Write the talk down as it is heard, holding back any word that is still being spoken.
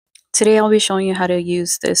Today I'll be showing you how to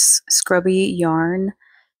use this scrubby yarn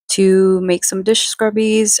to make some dish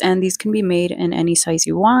scrubbies, and these can be made in any size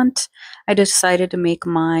you want. I decided to make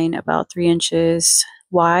mine about 3 inches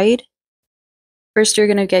wide. First, you're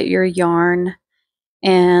going to get your yarn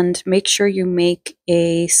and make sure you make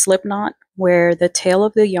a slip knot where the tail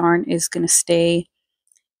of the yarn is going to stay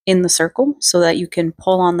in the circle so that you can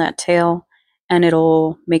pull on that tail and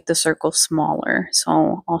it'll make the circle smaller.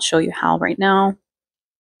 So I'll show you how right now.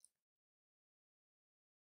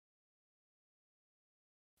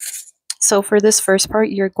 So for this first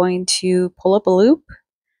part, you're going to pull up a loop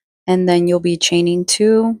and then you'll be chaining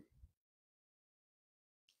 2.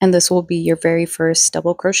 And this will be your very first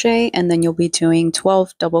double crochet. And then you'll be doing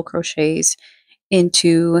 12 double crochets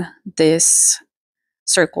into this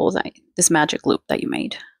circle, this magic loop that you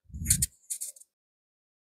made.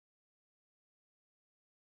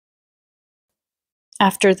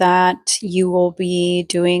 After that, you will be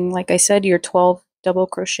doing, like I said, your 12 double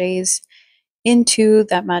crochets into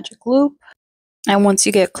that magic loop. And once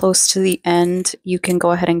you get close to the end, you can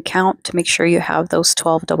go ahead and count to make sure you have those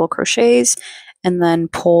 12 double crochets and then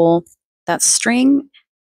pull that string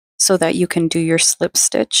so that you can do your slip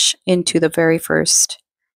stitch into the very first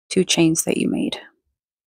 2 chains that you made.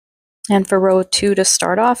 And for row 2 to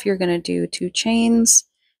start off, you're going to do 2 chains,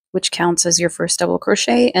 which counts as your first double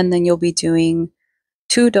crochet, and then you'll be doing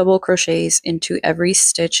 2 double crochets into every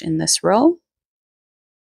stitch in this row,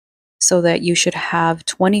 so that you should have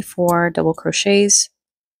 24 double crochets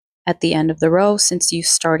at the end of the row since you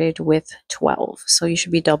started with 12. So you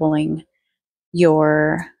should be doubling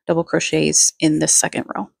your double crochets in this second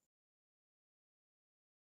row.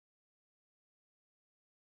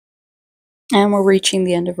 And we're reaching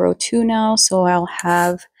the end of row 2 now, so I'll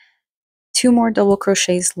have 2 more double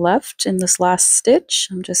crochets left in this last stitch.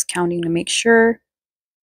 I'm just counting to make sure.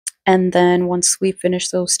 And then once we finish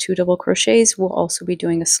those 2 double crochets, we'll also be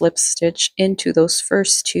doing a slip stitch into those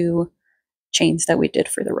first 2 chains that we did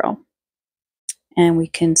for the row. And we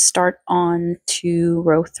can start on to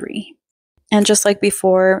row 3. And just like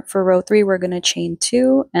before, for row 3, we're going to chain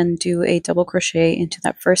 2 and do a double crochet into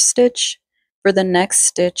that first stitch. For the next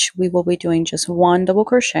stitch, we will be doing just 1 double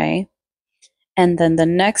crochet, and then the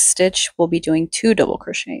next stitch we'll be doing 2 double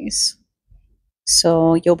crochets.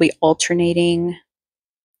 So you'll be alternating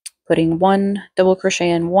putting 1 double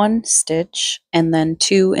crochet in one stitch and then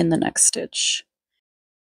 2 in the next stitch.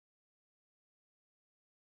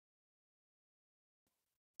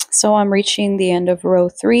 So I'm reaching the end of row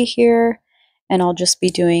 3 here, and I'll just be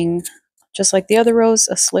doing, just like the other rows,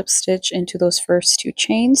 a slip stitch into those first 2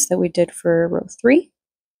 chains that we did for row 3.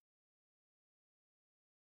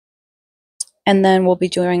 And then we'll be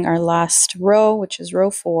doing our last row, which is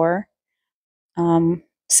row 4.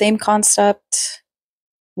 Same concept,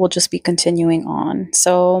 we'll just be continuing on.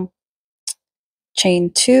 So chain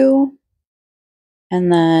 2,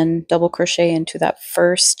 and then double crochet into that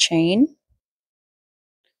first chain.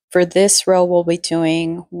 For this row, we'll be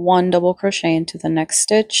doing 1 double crochet into the next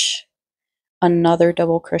stitch, another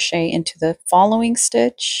double crochet into the following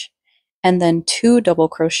stitch, and then 2 double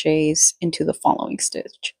crochets into the following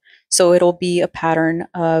stitch. So it'll be a pattern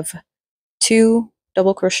of 2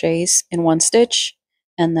 double crochets in one stitch,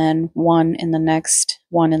 and then 1 in the next,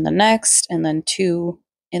 1 in the next, and then 2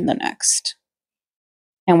 in the next.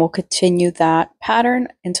 And we'll continue that pattern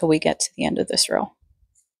until we get to the end of this row.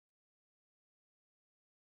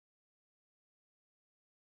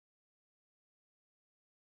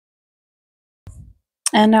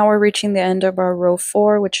 And now we're reaching the end of our row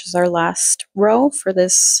 4, which is our last row for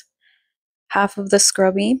this half of the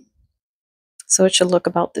scrubby. So it should look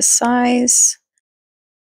about this size.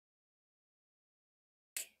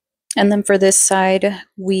 And then for this side,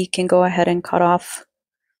 we can go ahead and cut off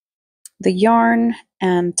the yarn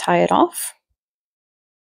and tie it off.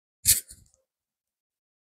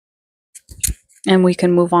 And we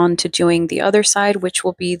can move on to doing the other side, which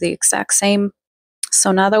will be the exact same.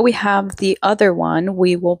 So now that we have the other one,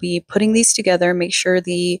 we will be putting these together. Make sure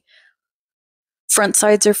the front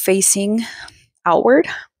sides are facing outward,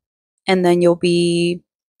 and then you'll be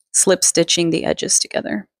slip stitching the edges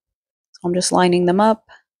together. So I'm just lining them up,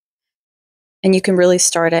 and you can really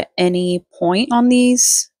start at any point on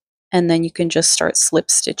these, and then you can just start slip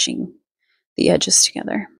stitching the edges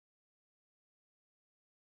together.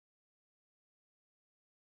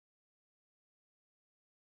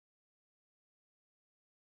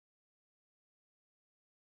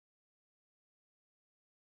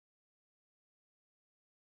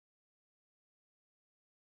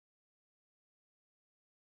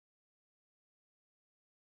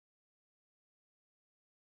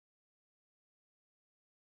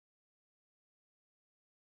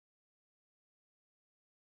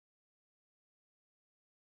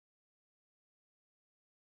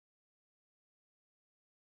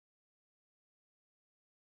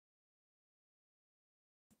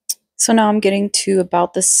 So now I'm getting to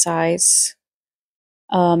about the size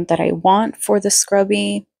that I want for the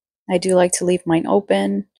scrubby. I do like to leave mine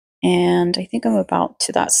open, and I think I'm about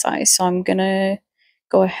to that size. So I'm gonna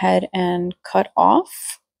go ahead and cut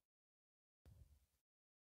off,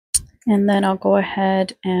 and then I'll go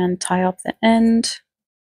ahead and tie up the end.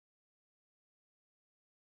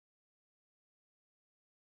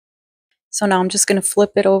 So now I'm just going to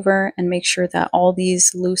flip it over and make sure that all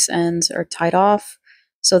these loose ends are tied off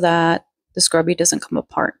so that the scrubby doesn't come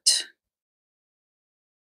apart.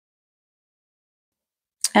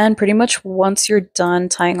 And pretty much once you're done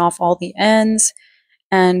tying off all the ends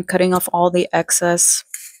and cutting off all the excess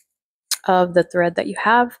of the thread that you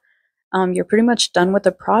have, you're pretty much done with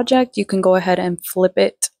the project. You can go ahead and flip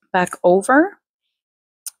it back over.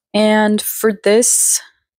 And for this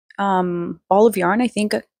ball of yarn, I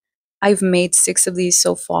think I've made 6 of these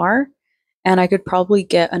so far, and I could probably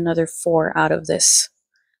get another 4 out of this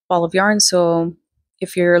ball of yarn. So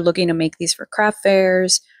if you're looking to make these for craft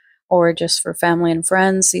fairs or just for family and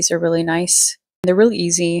friends, these are really nice. They're really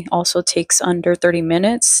easy. Also takes under 30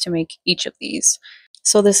 minutes to make each of these.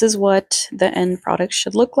 So this is what the end product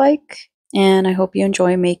should look like, and I hope you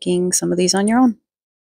enjoy making some of these on your own.